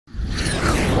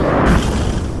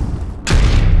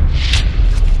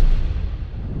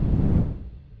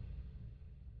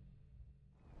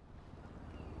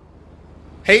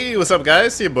Hey, what's up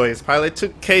guys? Your boy is Pilot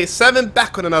 2K7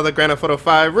 back with another Grand Theft Auto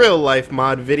 5 real life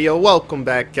mod video. Welcome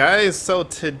back guys. So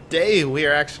today we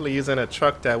are actually using a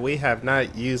truck that we have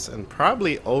not used in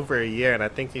probably over a year, and I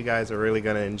think you guys are really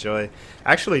going to enjoy.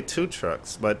 Actually two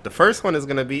trucks, but the first one is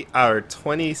going to be our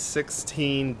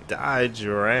 2016 Dodge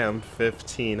Ram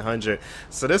 1500.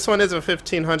 So this one is a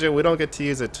 1500. We don't get to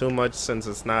use it too much since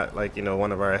it's not like, you know,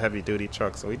 one of our heavy duty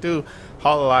trucks. So we do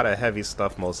haul a lot of heavy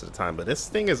stuff most of the time, but this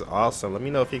thing is awesome. Let me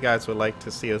know if you guys would like to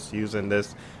see us using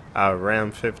this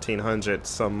Ram 1500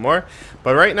 some more.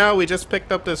 But right now we just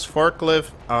picked up this forklift.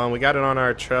 We got it on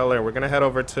our trailer. We're gonna head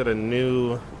over to the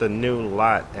new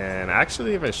lot and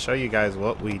actually even show you guys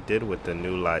what we did with the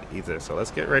new lot either. So let's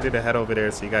get ready to head over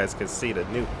there so you guys can see the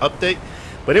new update.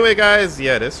 But anyway guys,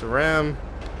 yeah, this Ram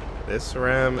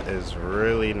is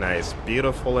really nice.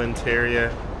 Beautiful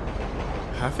interior.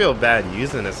 I feel bad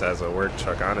using this as a work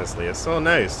truck, honestly. It's so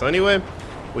nice. So anyway,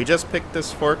 we just picked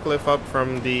this forklift up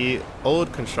from the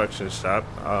old construction shop.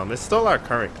 It's still our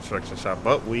current construction shop,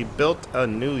 but we built a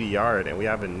new yard and we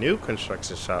have a new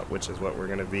construction shop, which is what we're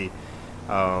going to be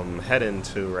heading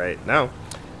to right now.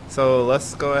 So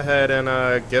let's go ahead and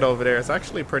get over there. It's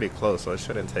actually pretty close, so it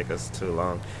shouldn't take us too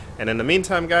long. And in the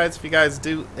meantime, guys, if you guys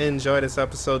do enjoy this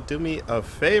episode, do me a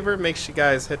favor. Make sure you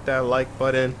guys hit that like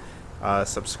button.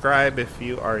 Subscribe if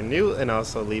you are new, and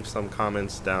also leave some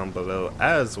comments down below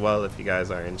as well if you guys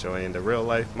are enjoying the real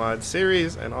life mod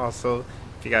series, and also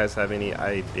if you guys have any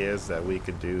ideas that we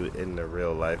could do in the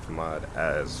real life mod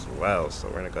as well. So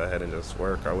we're gonna go ahead and just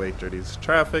work our way through these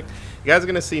traffic. You guys are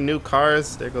gonna see new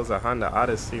cars. There goes a Honda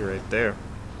Odyssey right there.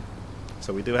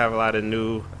 So we do have a lot of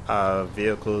new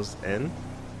vehicles in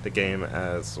the game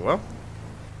as well.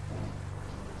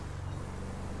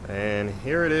 And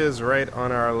here it is right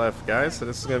on our left, guys. So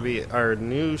this is going to be our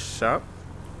new shop.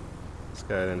 Let's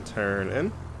go ahead and turn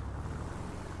in.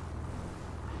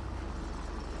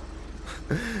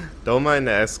 Don't mind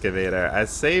the excavator. I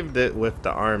saved it with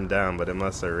the arm down, but it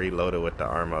must have reloaded with the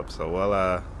arm up. So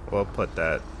we'll put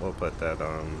that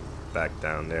back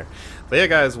down there. But yeah,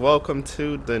 guys, welcome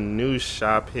to the new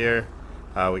shop here.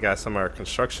 We got some of our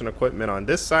construction equipment on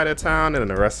this side of town, and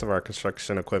then the rest of our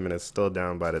construction equipment is still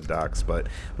down by the docks. But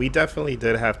we definitely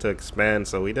did have to expand,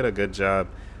 so we did a good job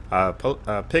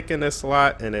picking this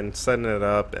lot and then setting it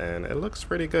up, and it looks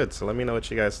pretty good. So let me know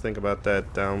what you guys think about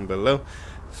that down below.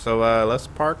 So let's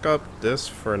park up this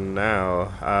for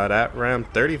now. That Ram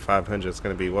 3500 is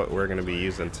going to be what we're going to be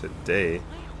using today.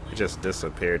 It just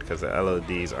disappeared because the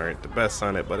LODs aren't the best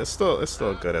on it, but it's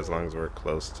still good as long as we're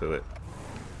close to it.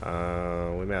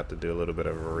 We may have to do a little bit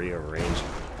of rearranging.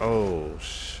 Oh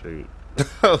shoot.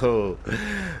 Oh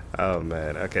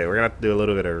man. Okay, we're gonna have to do a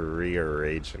little bit of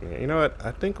rearranging. You know what? I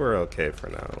think we're okay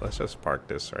for now. Let's just park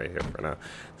this right here for now.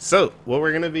 So what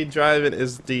we're gonna be driving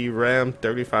is the Ram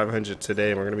 3500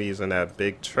 today, and we're gonna be using that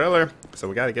big trailer. So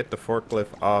we gotta get the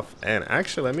forklift off. And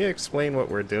actually, let me explain what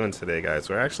we're doing today, guys.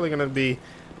 We're actually gonna be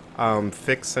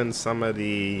fixing some of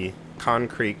the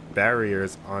concrete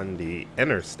barriers on the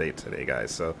interstate today, guys.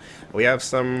 So we have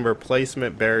some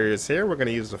replacement barriers here. We're going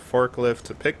to use the forklift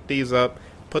to pick these up,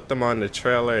 put them on the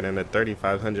trailer, and then the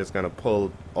 3500 is going to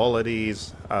pull all of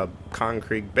these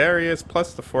concrete barriers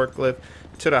plus the forklift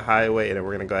to the highway, and then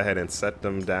we're going to go ahead and set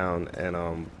them down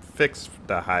and fix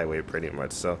the highway pretty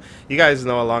much. So you guys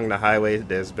know along the highway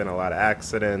there's been a lot of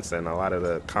accidents, and a lot of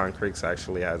the concrete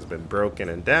actually has been broken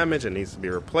and damaged and needs to be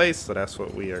replaced. So that's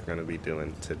what we are going to be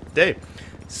doing today.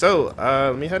 So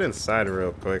let me head inside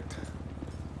real quick,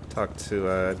 talk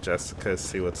to Jessica,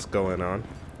 see what's going on.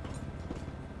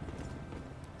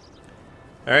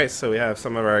 Alright, so we have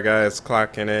some of our guys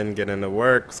clocking in, getting to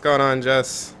work. What's going on,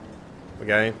 Jess? We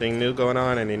got anything new going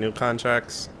on? Any new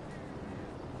contracts?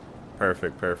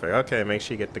 Perfect. Okay, make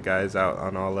sure you get the guys out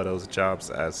on all of those jobs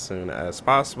as soon as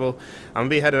possible. I'm gonna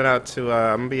be heading out to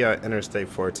I'm gonna be at Interstate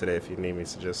 4 today if you need me,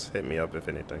 so just hit me up if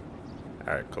anything.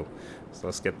 Alright, cool. So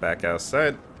let's get back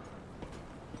outside.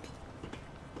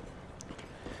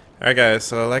 Alright guys,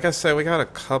 so like I said, we got a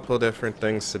couple different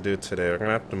things to do today. We're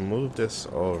gonna have to move this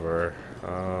over.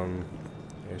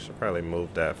 We should probably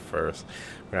move that first.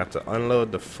 We're gonna have to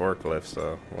unload the forklift,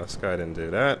 so let's go ahead and do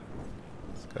that.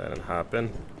 Let's go ahead and hop in.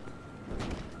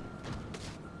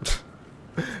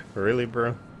 Really,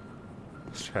 bro?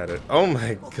 Let's try to. Oh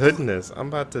my goodness, I'm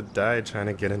about to die trying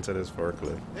to get into this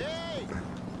forklift.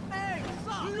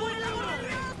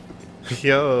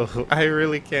 Yo, I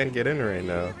really can't get in right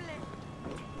now.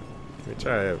 Let me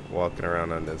try walking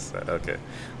around on this side. Okay,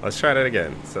 let's try that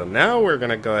again. So now we're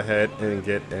gonna go ahead and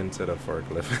get into the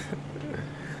forklift.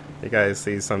 You guys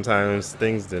see, sometimes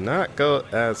things do not go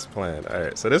as planned.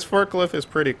 Alright, so this forklift is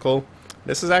pretty cool.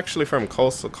 This is actually from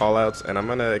Coastal Callouts, and I'm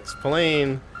going to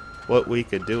explain what we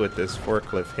could do with this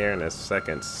forklift here in a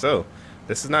second. So,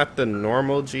 this is not the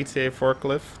normal GTA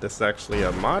forklift. This is actually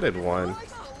a modded one.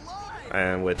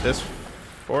 And with this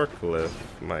forklift,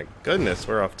 my goodness,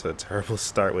 we're off to a terrible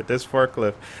start. With this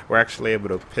forklift, we're actually able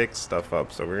to pick stuff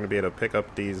up. So we're going to be able to pick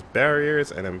up these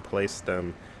barriers and then place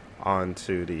them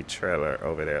onto the trailer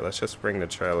over there. Let's just bring the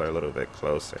trailer a little bit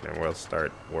closer and we'll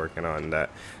start working on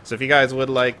that. So if you guys would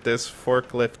like this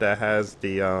forklift that has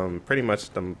the pretty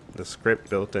much the script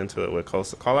built into it with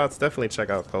Coastal Callouts, definitely check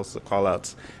out Coastal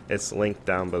Callouts. It's linked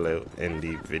down below in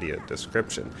the video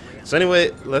description. So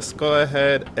anyway, let's go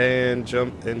ahead and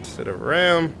jump into the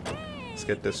Ram. Let's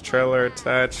get this trailer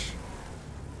attached.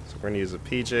 So we're gonna use a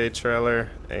PJ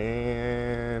trailer,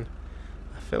 and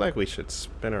I feel like we should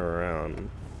spin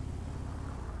around,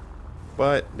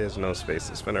 but there's no space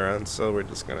to spin around, so we're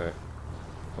just gonna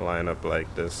line up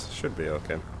like this. Should be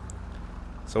okay.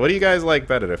 So what do you guys like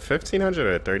better, the 1500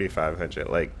 or the 3500?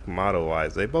 Like model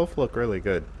wise, they both look really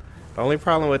good. The only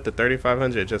problem with the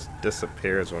 3500, it just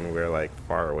disappears when we're like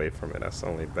far away from it. That's the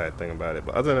only bad thing about it,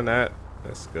 but other than that,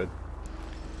 that's good.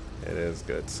 It is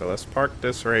good. So let's park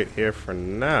this right here for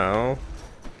now,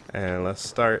 and let's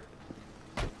start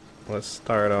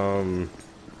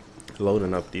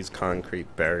loading up these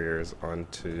concrete barriers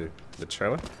onto the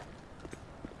trailer.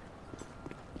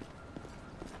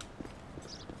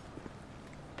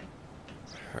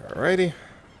 Alrighty.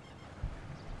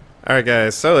 Alright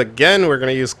guys, so again we're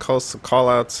going to use Coastal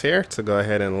Callouts here to go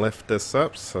ahead and lift this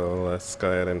up. So let's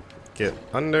go ahead and get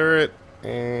under it,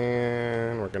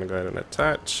 and we're going to go ahead and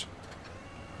attach,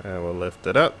 and we'll lift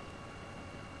it up.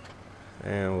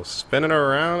 And we'll spin it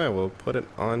around and we'll put it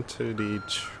onto the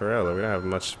trailer. We don't have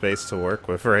much space to work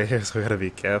with right here, so we gotta be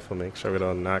careful. Make sure we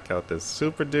don't knock out this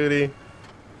Super Duty.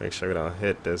 Make sure we don't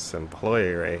hit this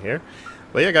employee right here.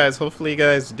 But yeah guys, hopefully you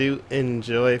guys do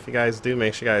enjoy. If you guys do,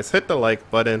 make sure you guys hit the like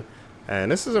button.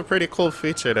 And this is a pretty cool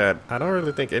feature that I don't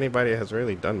really think anybody has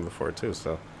really done before too.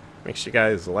 So make sure you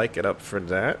guys like it up for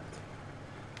that.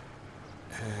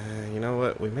 You know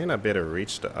what? We may not be able to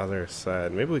reach the other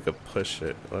side. Maybe we could push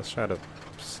it. Let's try to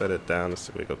set it down to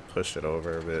see if we could push it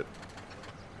over a bit.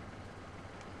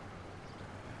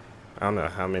 I don't know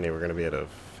how many we're going to be able to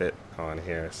fit on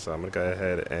here. So I'm going to go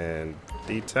ahead and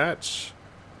detach.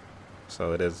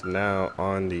 So it is now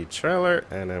on the trailer.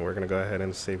 And then we're going to go ahead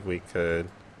and see if we could...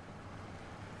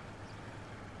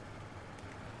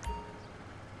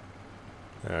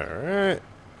 Alright.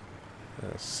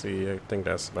 Let's see, I think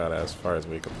that's about as far as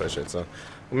we can push it. So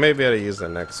we may be able to use the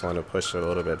next one to push it a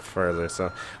little bit further.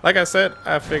 So like I said,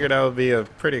 I figured that would be a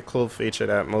pretty cool feature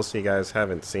that most of you guys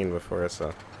haven't seen before.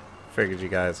 So figured you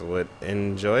guys would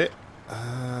enjoy it.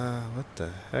 What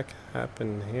the heck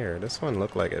happened here? This one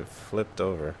looked like it flipped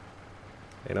over.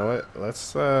 You know what?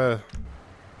 Let's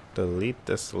delete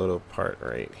this little part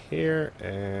right here,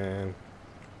 and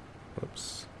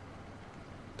whoops.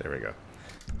 There we go.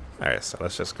 Alright, so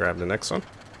let's just grab the next one.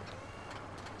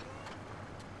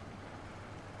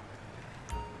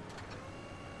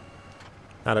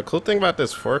 Now the cool thing about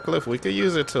this forklift, we could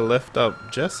use it to lift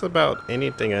up just about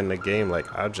anything in the game,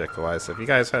 like object-wise. So if you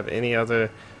guys have any other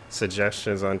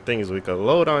suggestions on things we could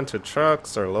load onto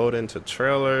trucks or load into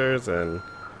trailers and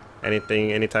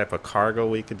anything, any type of cargo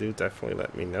we could do, definitely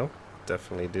let me know.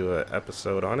 Definitely do an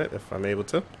episode on it if I'm able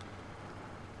to.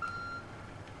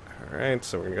 Alright,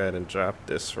 so we're going to go ahead and drop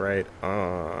this right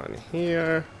on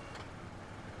here.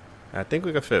 I think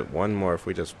we could fit one more if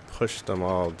we just push them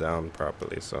all down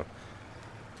properly. So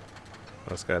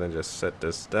let's go ahead and just set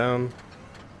this down.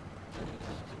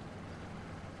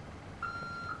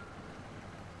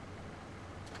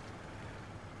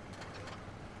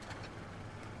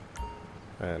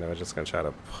 And we're just going to try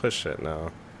to push it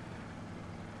now.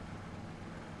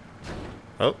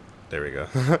 Oh. There we go.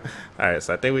 Alright,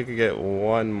 so I think we could get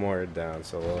one more down,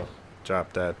 so we'll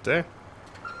drop that there.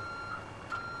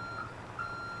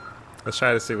 Let's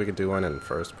try to see if we can do one in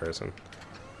first person.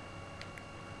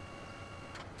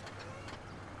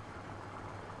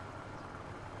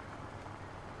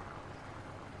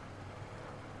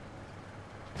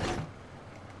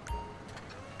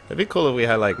 It'd be cool if we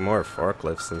had like more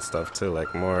forklifts and stuff too,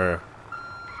 like more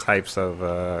types of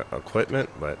equipment,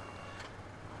 but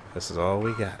this is all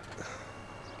we got.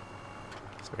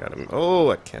 So we got him.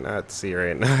 Oh, I cannot see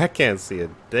right now. I can't see a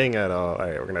thing at all.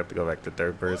 Alright, we're gonna have to go back to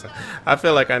third person. I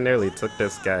feel like I nearly took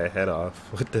this guy head off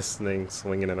with this thing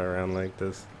swinging it around like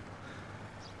this.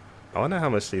 I wonder how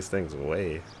much these things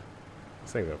weigh.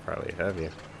 These things are probably heavy.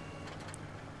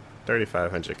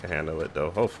 3,500 can handle it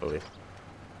though, hopefully.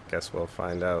 Guess we'll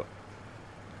find out.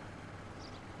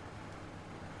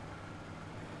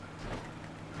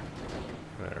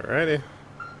 Alrighty.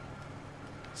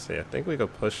 See, I think we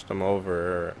could push them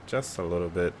over just a little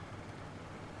bit.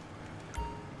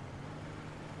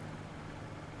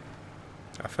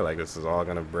 I feel like this is all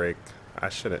gonna break. I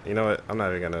shouldn't. You know what? I'm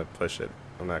not even gonna push it.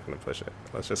 I'm not gonna push it.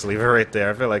 Let's just leave it right there.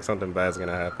 I feel like something bad's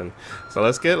gonna happen. So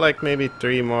let's get like maybe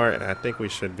 3 more, and I think we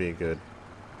should be good.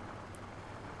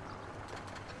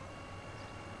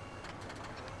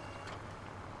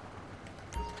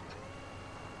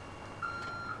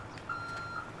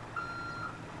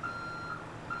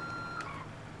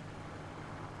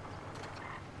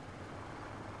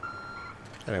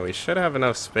 And we should have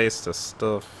enough space to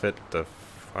still fit the...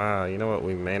 you know what?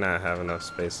 We may not have enough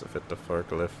space to fit the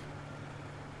forklift.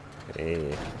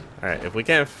 Hey. Alright, if we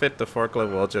can't fit the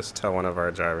forklift, we'll just tell one of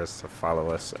our drivers to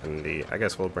follow us in the... I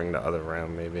guess we'll bring the other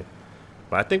round, maybe.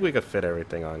 But I think we could fit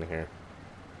everything on here.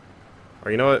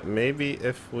 Or you know what? Maybe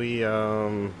if we...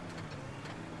 let's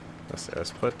see,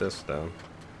 let's put this down.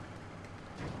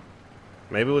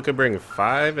 Maybe we could bring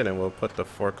 5, and then we'll put the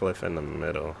forklift in the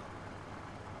middle.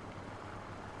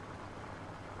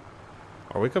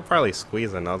 Or we could probably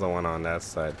squeeze another one on that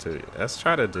side too. Let's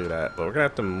try to do that, but we're gonna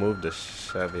have to move the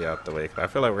Chevy out the way. I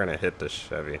feel like we're gonna hit the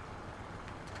Chevy,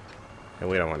 and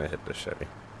we don't want to hit the Chevy.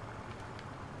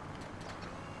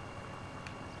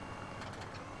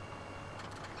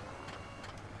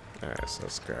 Alright, so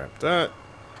let's grab that.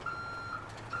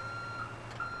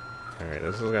 Alright,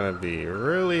 this is gonna be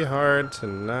really hard to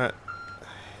not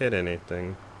hit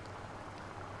anything.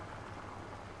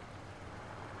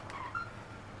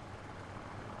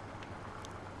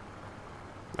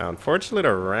 Now, unfortunately,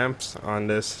 the ramps on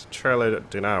this trailer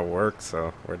do not work,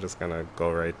 so we're just gonna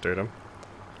go right through them.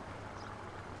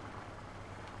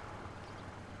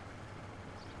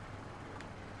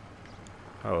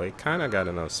 Oh, we kind of got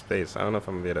enough space. I don't know if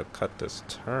I'm gonna be able to cut this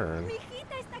turn.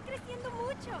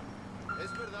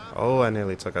 Oh, I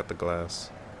nearly took out the glass.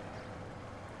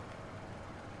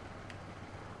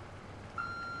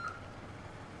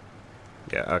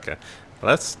 Yeah, okay.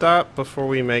 Let's stop before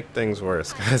we make things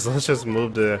worse, guys. Let's just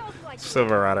move the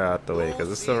Silverado out the way, because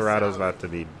the Silverado's about to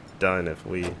be done if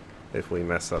we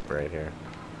mess up right here.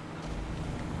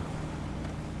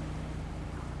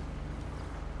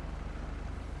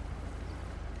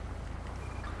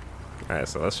 Alright,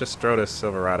 so let's just throw this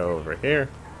Silverado over here.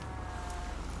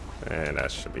 And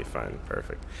that should be fine.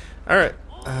 Perfect. Alright,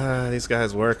 these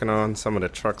guys working on some of the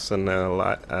trucks in there a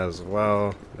lot as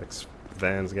well. Next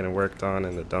van's getting worked on,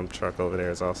 and the dump truck over there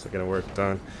is also getting worked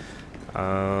on.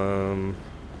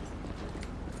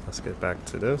 Let's get back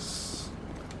to this.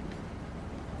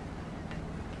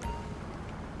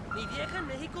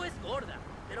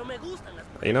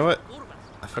 You know what?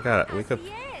 I forgot. I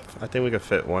think we could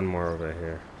fit one more over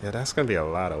here. Yeah, that's gonna be a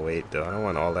lot of weight though. I don't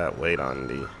want all that weight on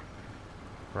the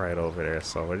right over there,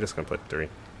 so we're just gonna put 3.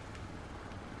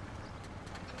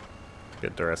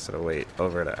 Get the rest of the weight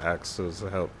over the axles to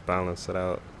help balance it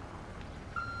out.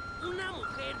 Una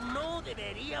mujer no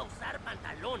debería usar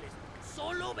pantalones,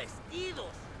 solo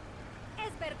vestidos.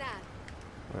 Es verdad.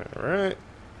 Alright.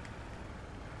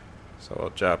 So we'll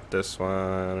drop this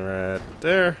one right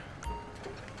there.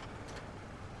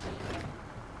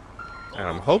 And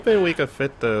I'm hoping we could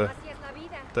fit the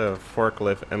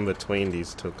forklift in between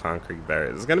these 2 concrete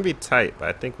barriers. It's gonna be tight, but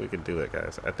I think we could do it,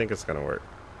 guys. I think it's gonna work.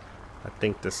 I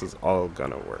think this is all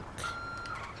gonna work.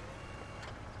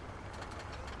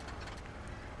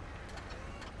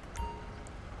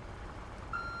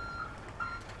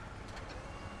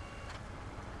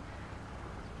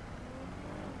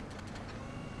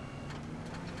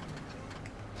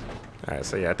 Alright,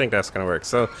 so yeah, I think that's gonna work.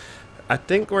 So I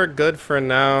think we're good for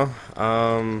now.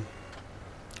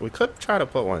 We could try to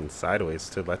put one sideways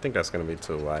too, but I think that's going to be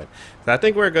too wide. So I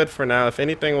think we're good for now. If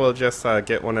anything, we'll just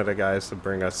get one of the guys to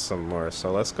bring us some more.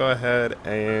 So let's go ahead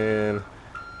and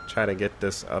try to get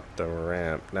this up the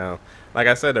ramp. Now, like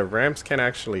I said, the ramps can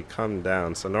actually come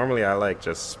down. So normally I like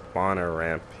just spawn a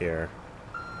ramp here.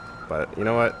 But you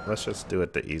know what? Let's just do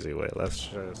it the easy way. Let's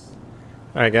just...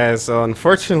 Alright guys, so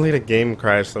unfortunately the game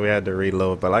crashed, so we had to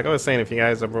reload. But like I was saying, if you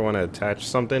guys ever want to attach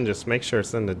something, just make sure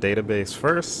it's in the database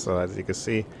first. So as you can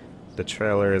see, the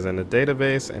trailer is in the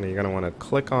database, and you're going to want to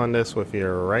click on this with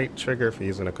your right trigger if you're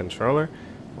using a controller,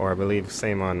 or I believe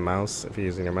same on mouse if you're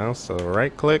using your mouse. So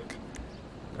right click,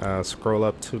 scroll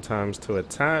up 2 times to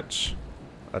attach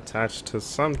to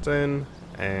something,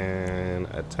 and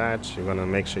attach. You're going to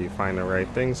make sure you find the right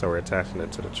thing, so we're attaching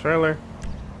it to the trailer.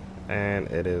 And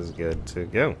it is good to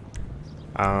go.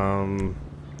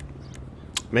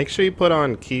 Make sure you put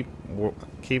on keep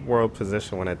world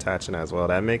position when attaching as well.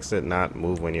 That makes it not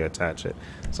move when you attach it.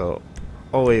 So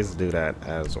always do that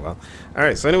as well.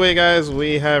 Alright, so anyway guys,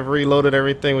 we have reloaded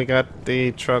everything. We got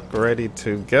the truck ready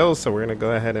to go, so we're gonna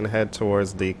go ahead and head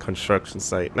towards the construction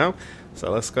site now. So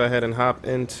let's go ahead and hop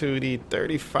into the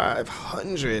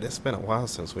 3500. It's been a while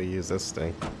since we used this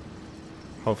thing.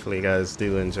 Hopefully you guys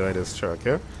do enjoy this truck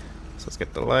here. So let's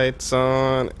get the lights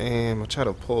on, and we'll try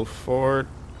to pull forward.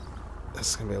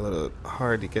 It's gonna be a little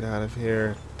hard to get out of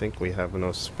here. I think we have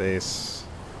enough space.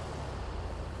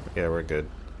 Yeah, we're good.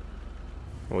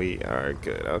 We are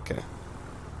good. Okay.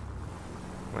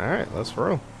 Alright, let's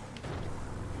roll.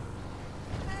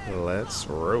 Let's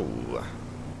roll.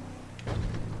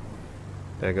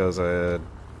 There goes a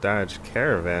Dodge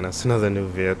Caravan. That's another new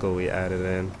vehicle we added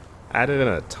in. Added in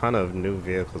a ton of new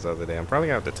vehicles the other day. I'm probably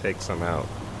gonna have to take some out,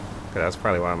 because that's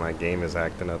probably why my game is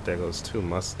acting up. There goes 2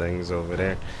 Mustangs over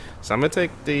there. So I'm gonna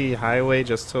take the highway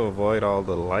just to avoid all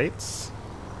the lights.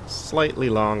 Slightly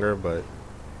longer, but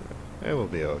it will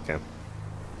be okay.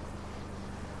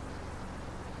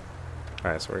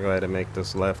 Alright, so we're going to go ahead and make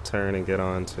this left turn and get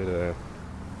onto the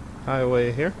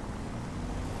highway here.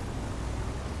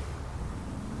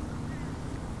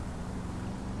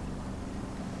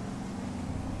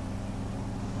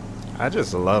 I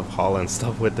just love hauling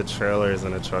stuff with the trailers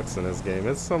and the trucks in this game.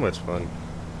 It's so much fun.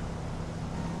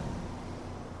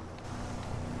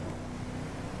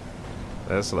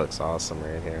 This looks awesome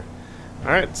right here.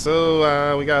 Alright,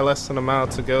 so we got less than a mile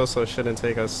to go, so it shouldn't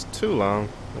take us too long.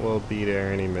 We'll be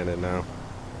there any minute now.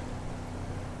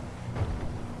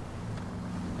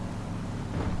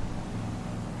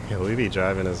 Yeah, we be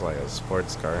driving as like a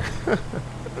sports car.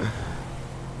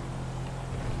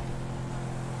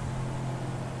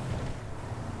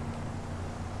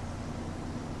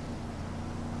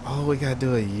 Oh, we gotta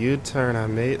do a U-turn. I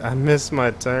missed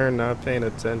my turn, not paying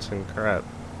attention. Crap.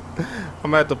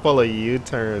 I'm about to pull a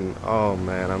U-turn. Oh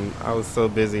man, I was so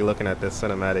busy looking at the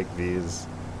cinematic views.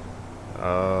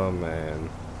 Oh man.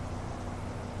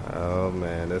 Oh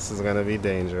man, this is gonna be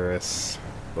dangerous,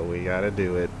 but we gotta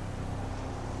do it.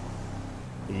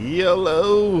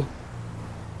 YOLO!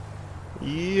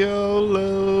 YOLO!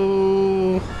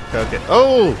 Okay.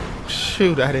 Oh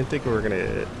shoot! I didn't think we were gonna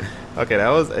hit it. Okay, that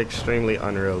was extremely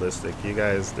unrealistic. You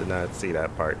guys did not see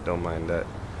that part. Don't mind that.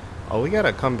 Oh, we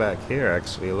gotta come back here,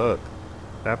 actually. Look,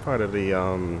 that part of the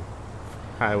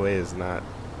highway is not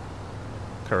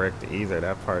correct either.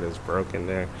 That part is broken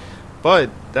there, but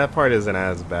that part isn't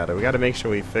as bad. We gotta make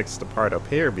sure we fix the part up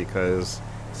here, because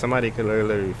somebody could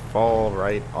literally fall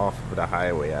right off of the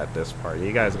highway at this part.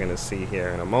 You guys are gonna see here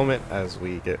in a moment as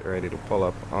we get ready to pull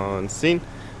up on scene.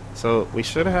 So we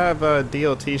should have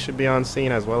DOT should be on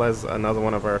scene, as well as another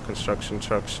one of our construction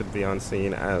trucks should be on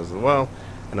scene as well.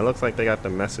 And it looks like they got the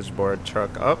message board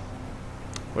truck up,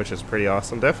 which is pretty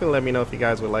awesome. Definitely let me know if you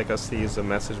guys would like us to use the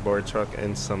message board truck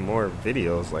in some more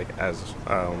videos, like as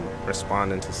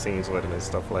responding to scenes with it and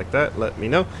stuff like that. Let me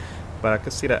know. But I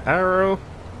can see the arrow.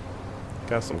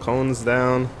 Got some cones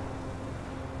down.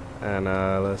 And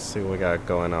let's see what we got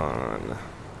going on.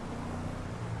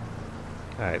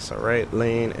 Alright, so right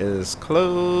lane is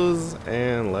closed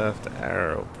and left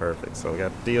arrow. Perfect. So we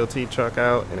got the DOT truck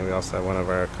out, and then we also have one of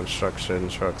our construction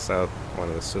trucks out, one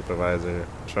of the supervisor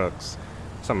trucks.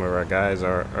 Some of our guys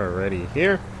are already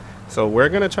here. So we're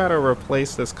going to try to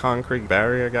replace this concrete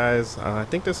barrier, guys. I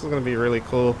think this is going to be really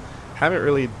cool. Haven't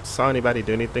really saw anybody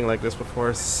do anything like this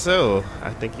before, so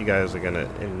I think you guys are going to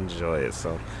enjoy it.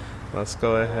 So let's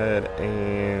go ahead,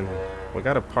 and we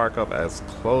got to park up as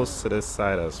close to this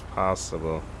side as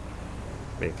possible,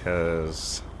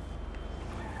 because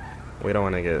we don't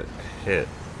want to get hit.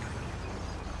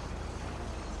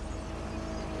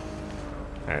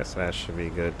 Alright, so that should be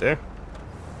good there.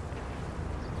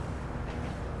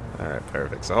 Alright,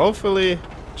 perfect. So hopefully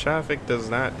traffic does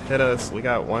not hit us. We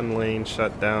got one lane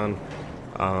shut down.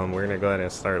 We're gonna go ahead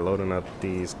and start loading up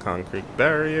these concrete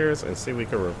barriers and see if we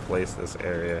can replace this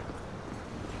area.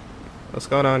 What's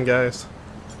going on, guys?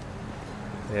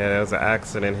 Yeah, there was an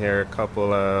accident here a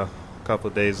couple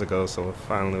days ago, so we're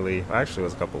finally, actually it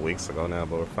was a couple weeks ago now,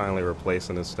 but we're finally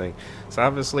replacing this thing. So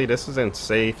obviously this isn't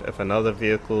safe. If another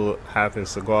vehicle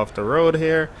happens to go off the road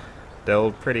here,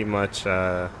 they'll pretty much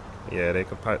yeah, they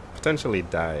could potentially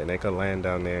die, and they could land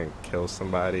down there and kill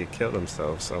somebody, kill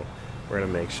themselves. So we're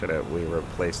gonna make sure that we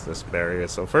replace this barrier.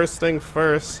 So first thing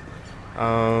first,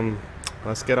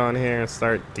 let's get on here and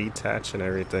start detaching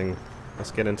everything.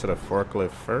 Let's get into the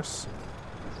forklift first.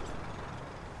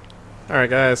 Alright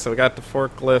guys, so we got the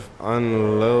forklift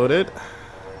unloaded.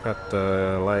 Got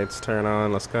the lights turned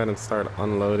on. Let's go ahead and start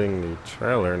unloading the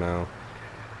trailer now.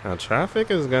 Now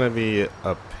traffic is going to be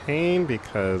a pain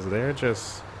because they're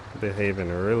just behaving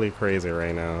really crazy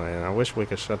right now, and I wish we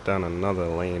could shut down another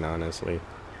lane, honestly.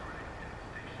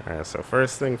 Alright, so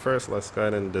first thing first, let's go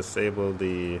ahead and disable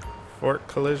the fork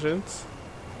collisions.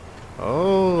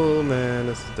 Oh man,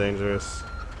 this is dangerous.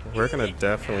 We're gonna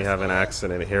definitely have an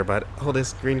accident here, but oh,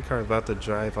 this green car is about to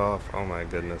drive off. Oh my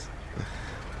goodness.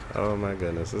 Oh my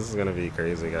goodness, this is gonna be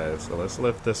crazy, guys. So let's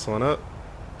lift this one up.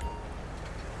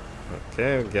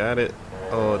 Okay, got it.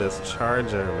 Oh, this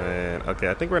charger, man. Okay,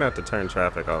 I think we're gonna have to turn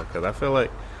traffic off because I feel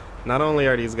like not only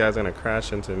are these guys gonna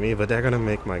crash into me, but they're gonna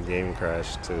make my game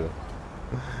crash too.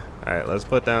 Alright, let's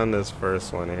put down this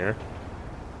first one here.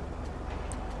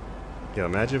 Yo,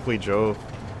 imagine if we drove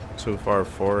too far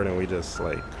forward and we just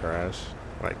like crashed,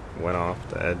 like went off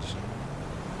the edge.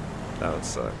 That would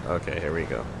suck. Okay, here we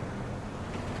go.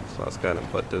 So let's go ahead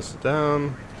and put this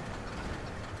down.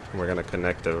 We're gonna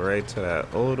connect it right to that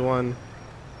old one.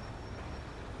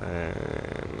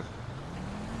 And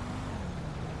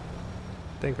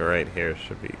I think right here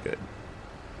should be good.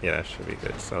 Yeah, that should be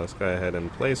good. So let's go ahead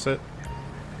and place it.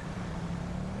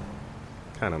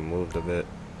 Kind of moved a bit.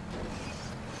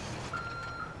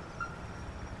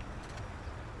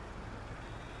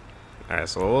 Alright,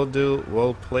 so what we'll do,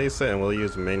 we'll place it and we'll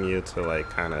use menu to like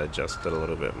kind of adjust it a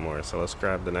little bit more. So let's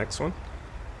grab the next one.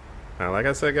 Now, like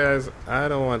I said, guys, I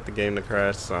don't want the game to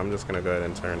crash, so I'm just gonna go ahead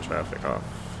and turn traffic off.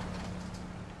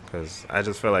 Because I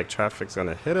just feel like traffic's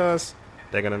gonna hit us,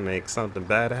 they're gonna make something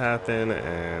bad happen,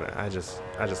 and I just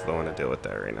don't want to deal with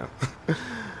that right now.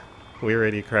 We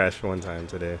already crashed one time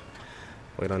today.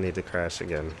 We don't need to crash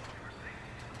again.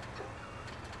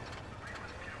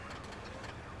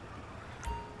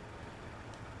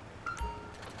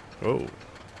 Oh.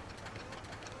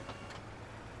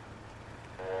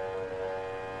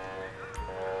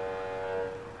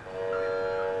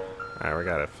 Alright, we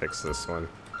gotta fix this one.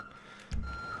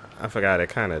 I forgot it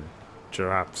kind of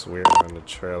drops weird on the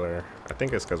trailer. I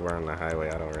think it's because we're on the highway.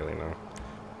 I don't really know.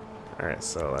 Alright,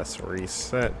 so let's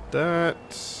reset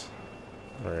that.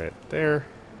 Right there.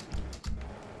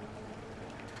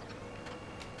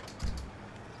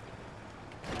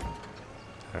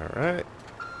 Alright.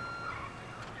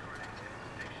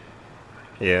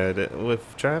 Yeah,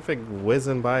 with traffic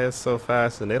whizzing by us so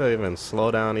fast, and they don't even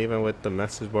slow down, even with the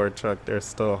message board truck, they're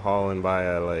still hauling by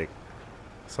at like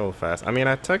so fast. I mean,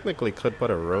 I technically could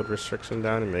put a road restriction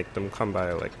down and make them come by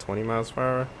at like 20 miles per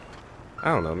hour. I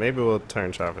don't know, maybe we'll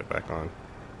turn traffic back on.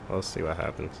 We'll see what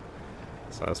happens.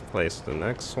 So let's place the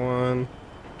next one.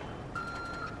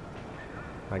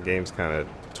 My game's kind of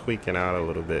tweaking out a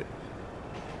little bit.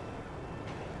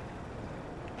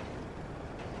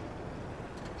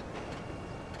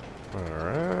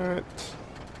 Alright.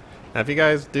 Now, if you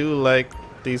guys do like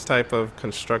these type of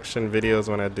construction videos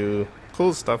when I do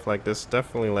cool stuff like this,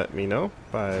 definitely let me know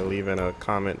by leaving a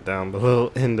comment down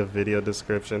below in the video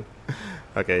description.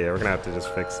 Okay, yeah, we're gonna have to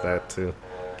just fix that too.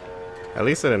 At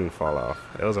least it didn't fall off.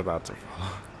 It was about to fall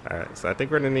off. Alright, so I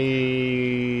think we're gonna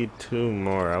need 2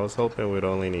 more. I was hoping we'd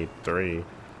only need 3.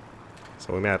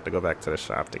 So we may have to go back to the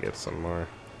shop to get some more.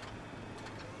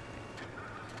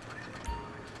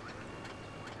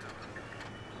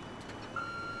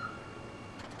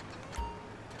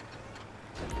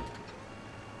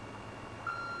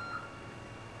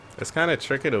 It's kind of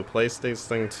tricky to place these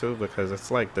things too because it's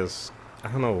like this,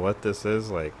 I don't know what this is,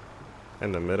 like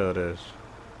in the middle of this,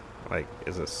 like,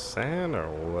 is it sand or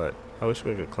what? I wish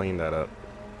we could clean that up.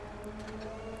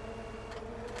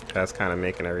 That's kind of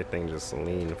making everything just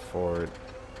lean forward.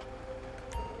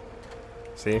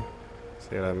 See?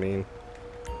 See what I mean?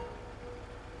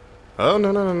 Oh,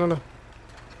 no, no, no, no, no.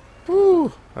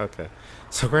 Woo! Okay.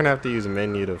 So we're gonna have to use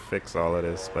menu to fix all of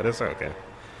this, but it's okay.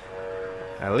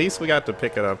 At least we got to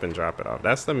pick it up and drop it off.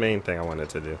 That's the main thing I wanted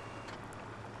to do.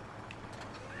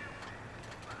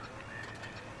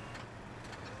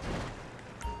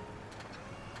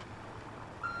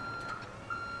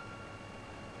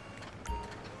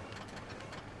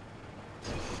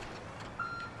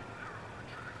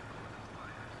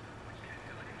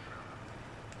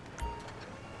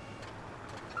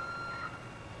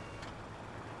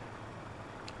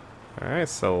 Alright,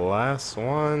 so last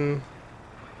one.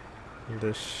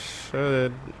 This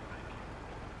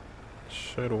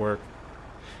should work.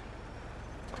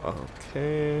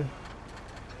 Okay.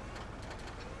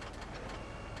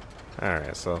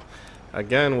 Alright, so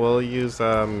again, we'll use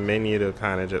a menu to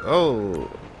kind of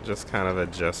just kind of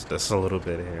adjust this a little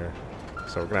bit here.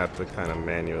 So we're gonna have to kind of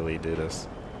manually do this,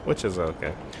 which is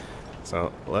okay.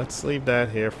 So let's leave that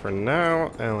here for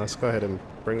now, and let's go ahead and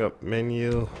bring up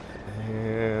menu,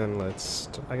 and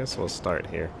I guess we'll start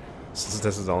here. Since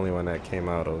this is the only one that came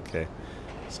out okay.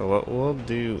 So what we'll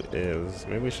do is,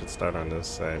 maybe we should start on this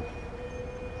side.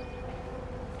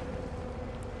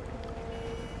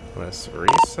 Let's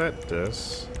reset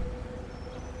this.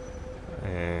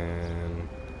 And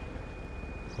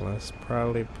let's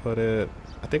probably put it,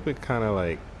 I think we kind of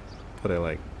like put it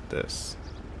like this.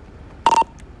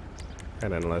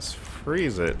 And then let's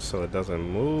freeze it so it doesn't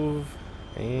move.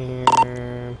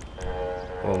 And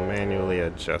we'll manually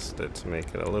adjust it to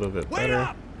make it a little bit better. Wait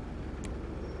up!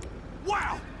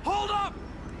 Wow! Hold up!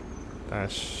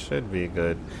 That should be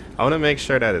good. I want to make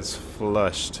sure that it's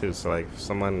flush too, so like if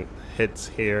someone hits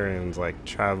here and is like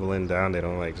traveling down, they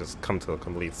don't like just come to a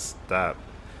complete stop.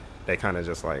 They kind of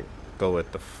just like go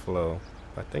with the flow.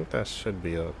 I think that should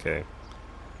be okay.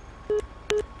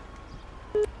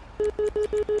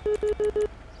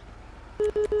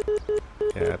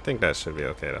 Yeah, I think that should be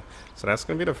okay though. So that's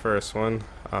gonna be the first one.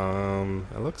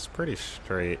 It looks pretty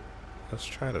straight. Let's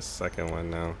try the second one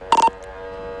now.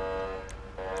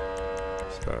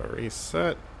 So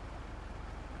reset.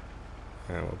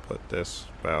 And we'll put this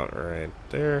about right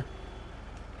there.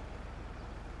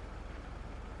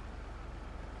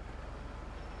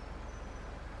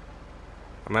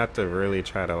 I'm gonna have to really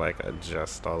try to like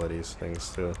adjust all of these things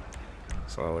too.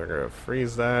 So we're gonna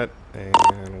freeze that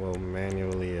and we'll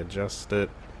manually adjust it.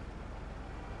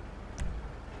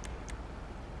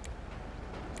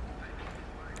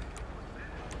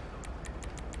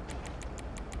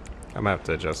 I'm gonna have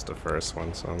to adjust the first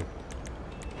one some.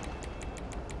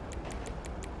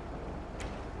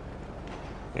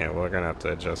 Yeah, we're gonna have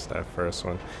to adjust that first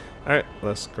one. Alright,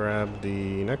 let's grab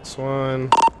the next one.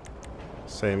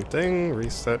 Same thing,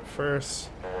 reset first.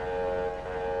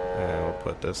 And we'll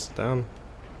put this down.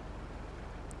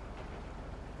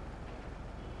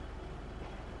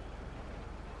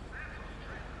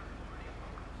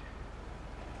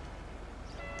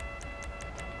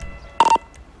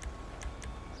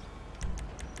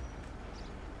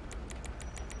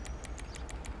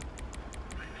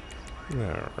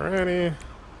 Alrighty.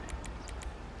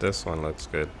 This one looks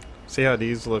good. See how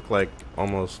these look like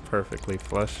almost perfectly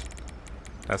flush?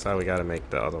 That's how we gotta make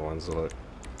the other ones look.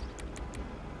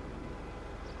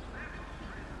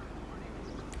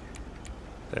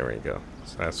 There we go.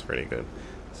 So that's pretty good.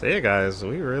 So yeah guys,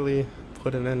 we really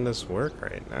putting in this work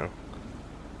right now.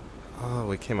 Oh,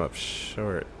 we came up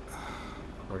short.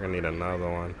 We're gonna need another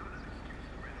one.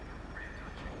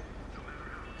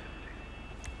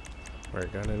 We're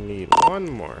gonna need one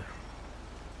more.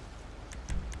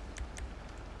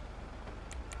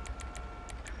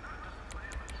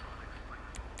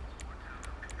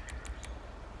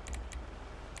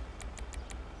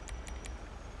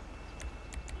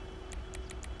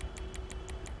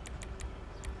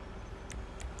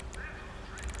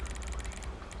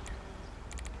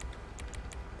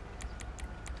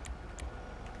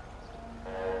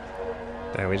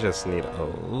 And we just need a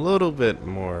little bit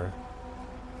more.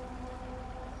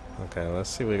 Okay, let's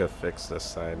see if we can fix this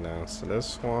side now. So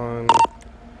this one,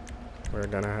 we're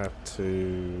gonna have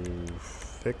to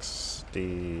fix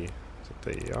the, is it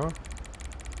the yaw?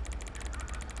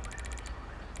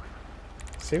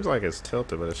 Seems like it's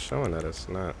tilted, but it's showing that it's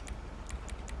not.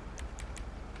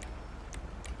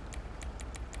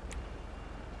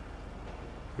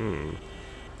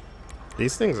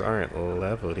 These things aren't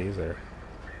leveled either.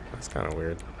 That's kind of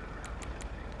weird.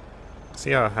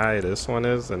 See how high this one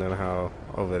is and then how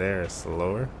over there it's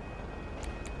lower?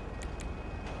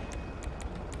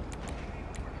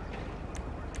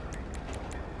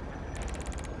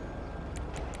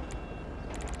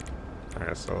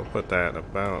 Alright, so we'll put that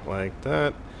about like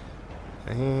that.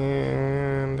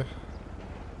 And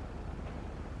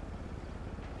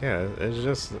yeah, it's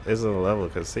just isn't level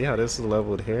because see how this is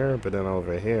leveled here, but then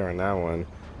over here on that one,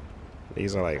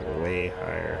 these are like way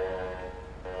higher.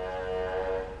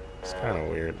 It's kind of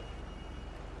weird.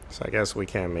 So I guess we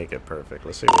can't make it perfect.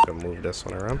 Let's see if we can move this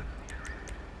one around.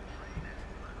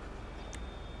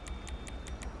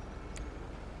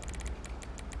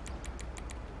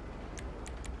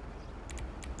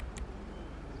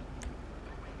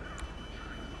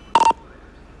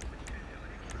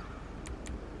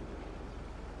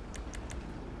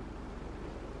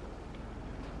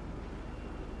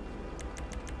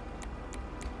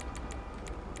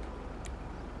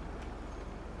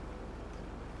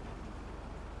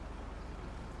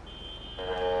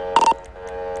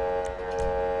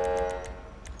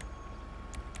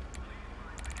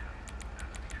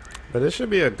 But it should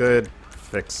be a good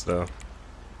fix though.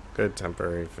 Good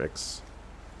temporary fix.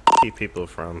 Keep people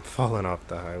from falling off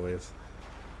the highways.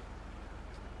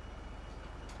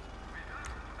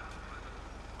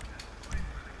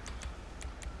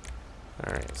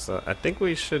 Alright, so I think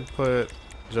we should put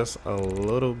just a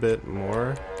little bit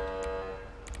more.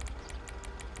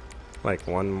 Like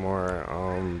one more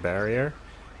barrier.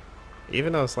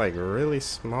 Even though it's like really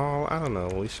small, I don't know,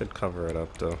 we should cover it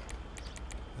up though.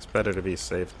 It's better to be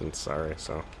safe than sorry,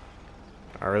 so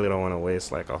I really don't want to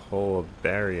waste like a whole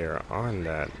barrier on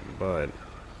that, but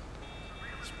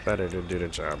it's better to do the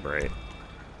job right.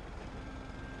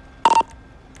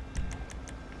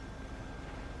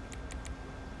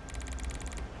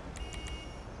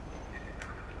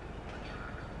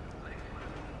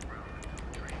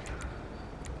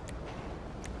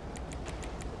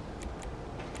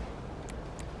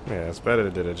 Yeah, it's better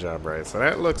to do the job right. So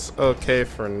that looks okay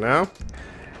for now.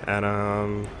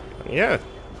 And yeah,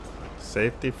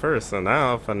 safety first. So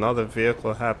now if another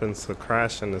vehicle happens to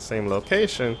crash in the same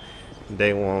location,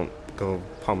 they won't go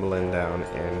pummeling down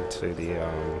into the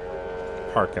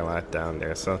parking lot down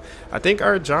there. So I think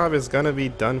our job is gonna be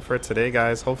done for today,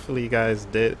 guys. Hopefully you guys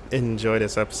did enjoy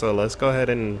this episode. Let's go ahead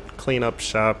and clean up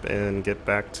shop and get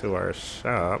back to our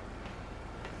shop.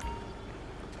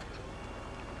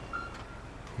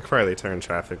 We can probably turn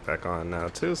traffic back on now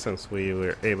too, since we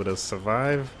were able to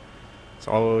survive.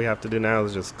 So all we have to do now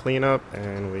is just clean up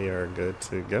and we are good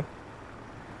to go.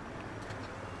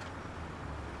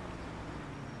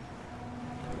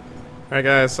 Alright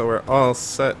guys, so we're all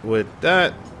set with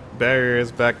that. Barrier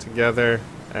is back together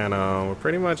and we're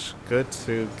pretty much good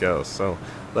to go. So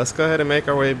let's go ahead and make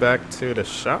our way back to the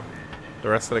shop. The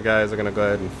rest of the guys are going to go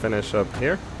ahead and finish up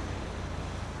here.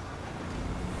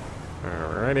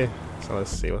 Alrighty. So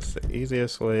let's see, what's the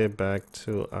easiest way back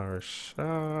to our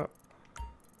shop?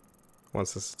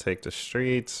 Wants us to take the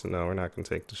streets. No, we're not going to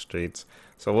take the streets.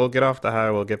 So we'll get off the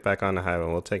highway, we'll get back on the highway,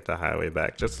 and we'll take the highway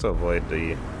back just to avoid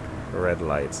the red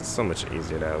lights. It's so much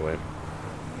easier that way.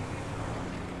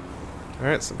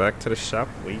 Alright, so back to the shop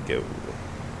we go.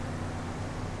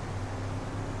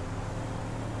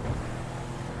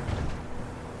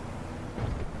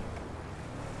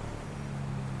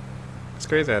 It's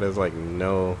crazy how there's like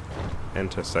no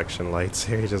intersection lights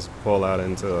here. You just pull out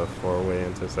into a four-way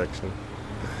intersection.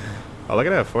 Oh, look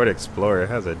at that Ford Explorer. It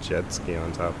has a jet ski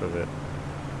on top of it.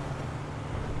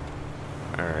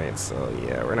 Alright, so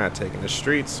yeah, we're not taking the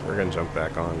streets. We're gonna jump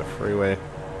back on the freeway.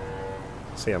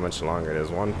 See how much longer it is.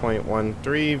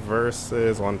 1.13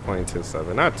 versus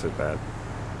 1.27. Not too bad.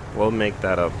 We'll make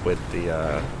that up with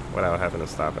the without having to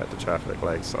stop at the traffic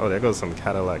lights. Oh, there goes some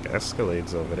Cadillac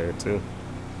Escalades over there too.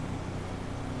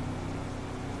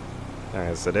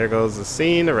 Alright, so there goes the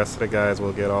scene. The rest of the guys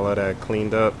will get all of that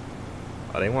cleaned up.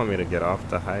 Oh, they want me to get off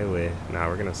the highway. Nah,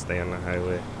 we're gonna stay on the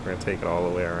highway. We're gonna take it all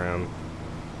the way around.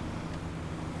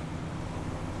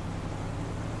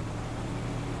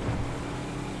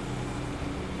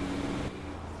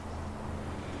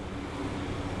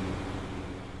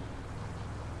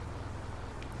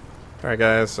 Alright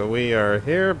guys, so we are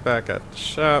here back at the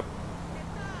shop.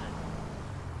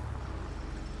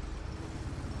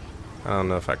 I don't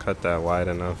know if I cut that wide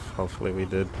enough. Hopefully we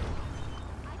did.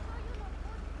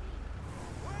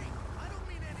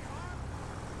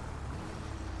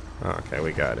 Okay,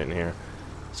 we got in here.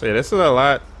 So yeah, this is a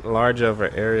lot larger of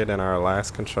an area than our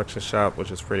last construction shop,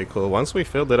 which is pretty cool. Once we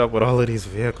filled it up with all of these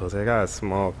vehicles, it got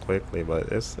small quickly,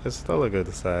 but it's still a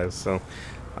good size. So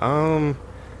I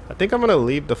think I'm gonna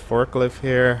leave the forklift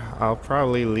here. I'll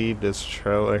probably leave this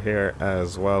trailer here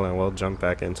as well, and we'll jump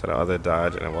back into the other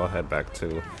Dodge and then we'll head back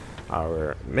to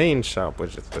our main shop,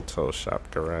 which is the tow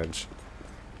shop garage.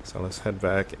 So let's head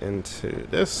back into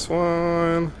this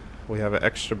one. We have an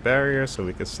extra barrier, so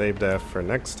we can save that for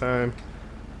next time.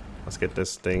 Let's get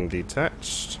this thing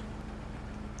detached.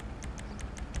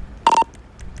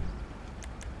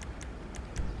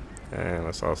 And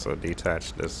let's also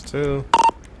detach this too.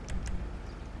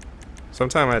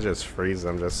 Sometimes I just freeze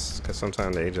them just because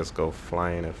sometimes they just go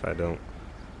flying if I don't.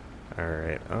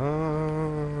 Alright,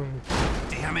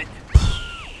 Damn it.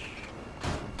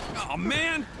 Oh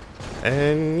man.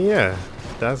 and yeah,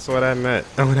 that's what I meant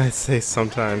when I say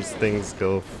sometimes things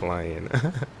go flying.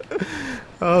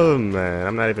 Oh man,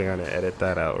 I'm not even gonna edit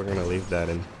that out. We're gonna leave that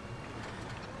in.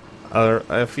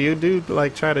 If you do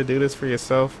like try to do this for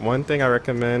yourself, one thing I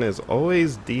recommend is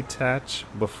always detach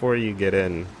before you get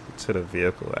in to the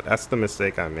vehicle. That's the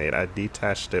mistake I made. I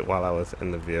detached it while I was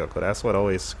in the vehicle. That's what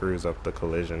always screws up the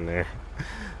collision there.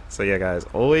 So yeah guys,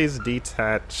 always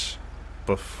detach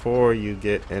before you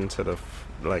get into the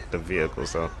the vehicle.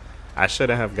 So I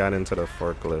shouldn't have got into the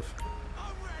forklift.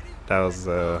 That was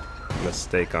a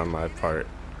mistake on my part.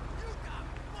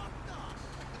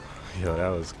 Yo, that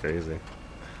was crazy.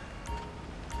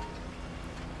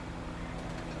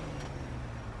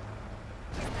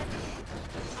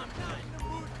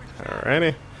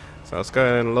 Alrighty, so let's go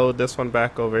ahead and load this one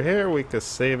back over here. We could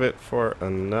save it for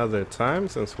another time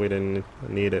since we didn't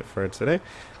need it for today.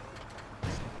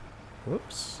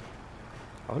 Whoops.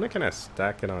 I wonder, can I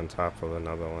stack it on top of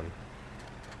another one?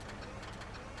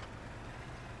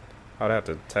 I would have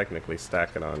to technically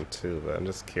stack it on two, but I'm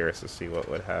just curious to see what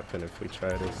would happen if we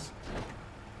try this.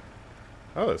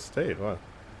 Oh, it stayed. Wow.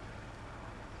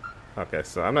 Okay,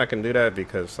 so I'm not gonna do that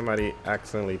because if somebody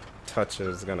accidentally touches,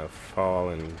 it's gonna fall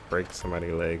and break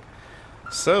somebody's leg.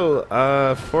 So,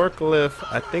 forklift,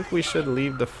 I think we should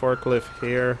leave the forklift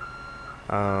here.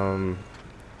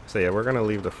 So yeah, we're gonna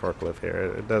leave the forklift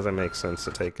here. It doesn't make sense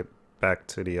to take it back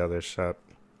to the other shop.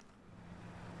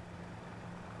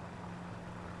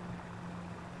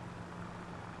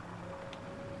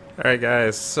 Alright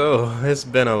guys, so it's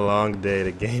been a long day.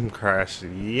 The game crashed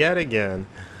yet again.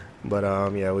 But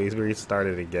yeah, we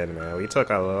restarted again, man. We took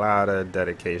a lot of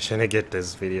dedication to get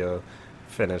this video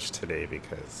finished today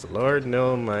because Lord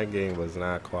knows my game was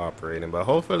not cooperating. But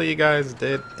hopefully you guys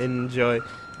did enjoy.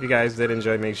 If you guys did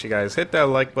enjoy, make sure you guys hit that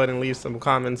like button, leave some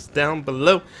comments down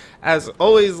below. As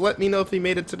always, let me know if you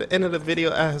made it to the end of the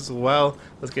video as well.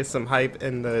 Let's get some hype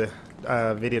in the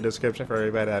video description for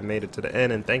everybody that made it to the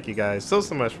end, and thank you guys so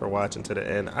much for watching to the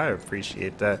end. I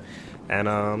appreciate that.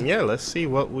 And yeah, let's see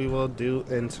what we will do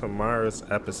in tomorrow's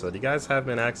episode. You guys have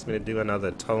been asking me to do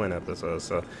another towing episode,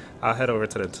 so I'll head over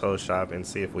to the tow shop and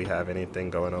see if we have anything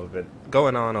going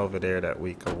on over there that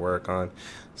we could work on.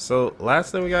 So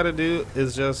last thing we got to do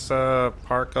is just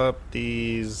park up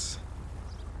these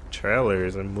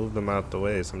trailers and move them out the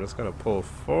way. So I'm just gonna pull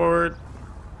forward.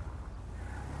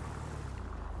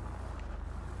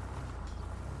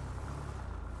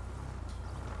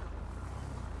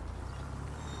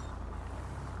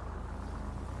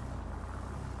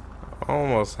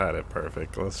 Almost had it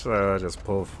perfect. Let's just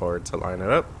pull forward to line it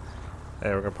up.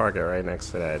 And we're gonna park it right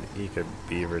next to that Eka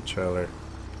Beaver trailer.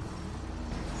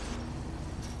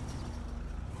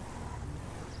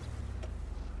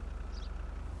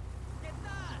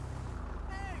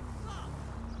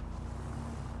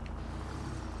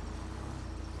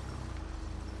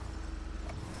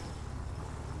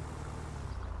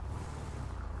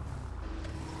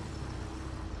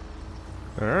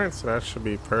 Alright, so that should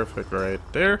be perfect right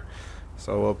there.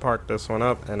 So we'll park this one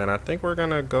up, and then I think we're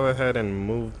gonna go ahead and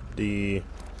move the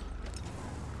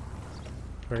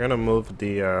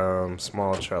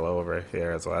small trailer over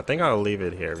here as well. I think I'll leave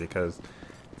it here because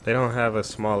they don't have a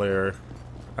smaller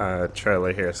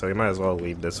trailer here, so we might as well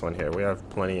leave this one here. We have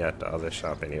plenty at the other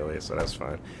shop anyway, so that's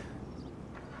fine.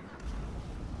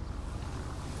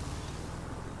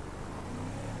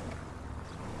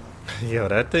 Yo,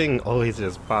 that thing always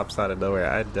just pops out of nowhere.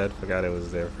 I dead forgot it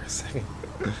was there for a second.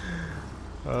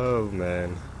 Oh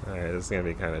man. Alright, this is gonna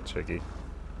be kind of tricky.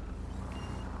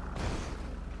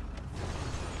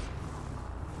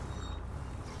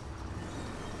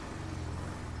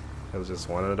 It was just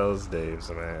one of those days,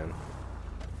 man.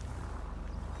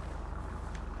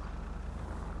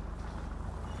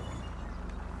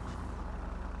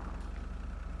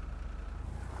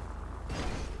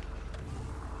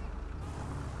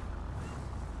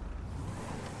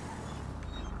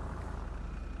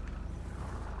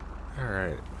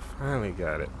 Alright, finally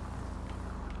got it.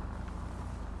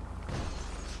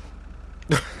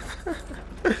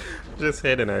 Just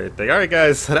hitting everything. Alright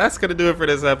guys, so that's gonna do it for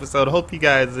this episode. Hope you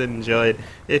guys enjoyed.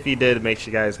 If you did, make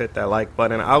sure you guys hit that like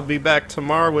button. I'll be back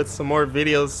tomorrow with some more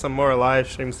videos, some more live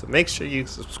streams, so make sure you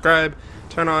subscribe,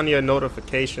 turn on your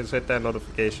notifications, hit that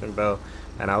notification bell,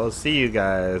 and I will see you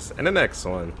guys in the next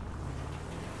one.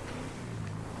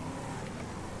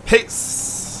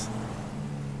 Peace.